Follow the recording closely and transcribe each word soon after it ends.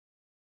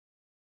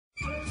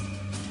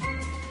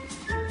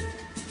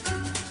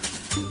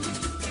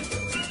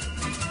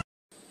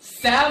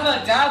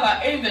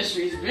Sabadaba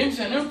Industries brings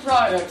a new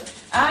product.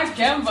 I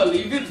can't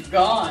believe it's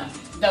gone.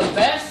 The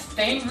best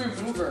stain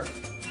remover.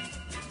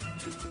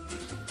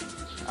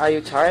 Are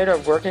you tired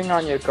of working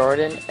on your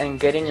garden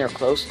and getting your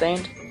clothes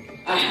stained?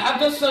 I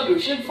have the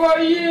solution for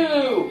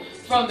you!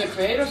 From the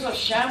creators of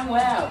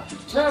ShamWow,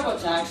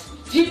 TurboTax,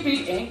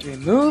 TP Ink,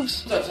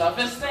 Removes the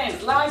toughest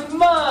stains like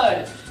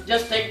mud.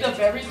 Just take the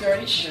very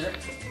dirty shirt,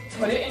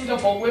 put it in the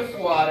bowl with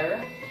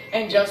water,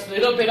 and just a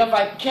little bit of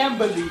I can't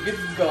believe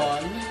it's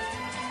gone.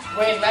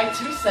 Wait like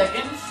 2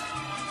 seconds,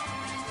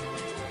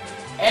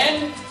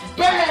 and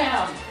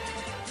BAM!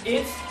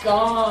 It's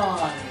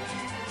gone.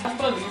 I can't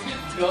believe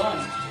it's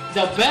gone.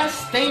 The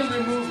best stain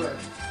remover.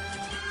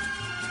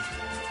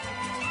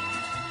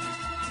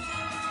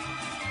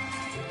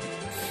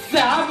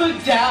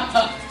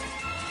 Sabadaba!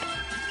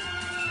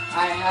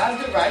 I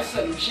have the right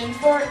solution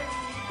for it.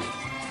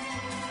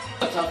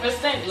 The toughest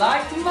thing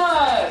like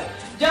mud.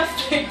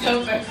 Just take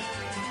the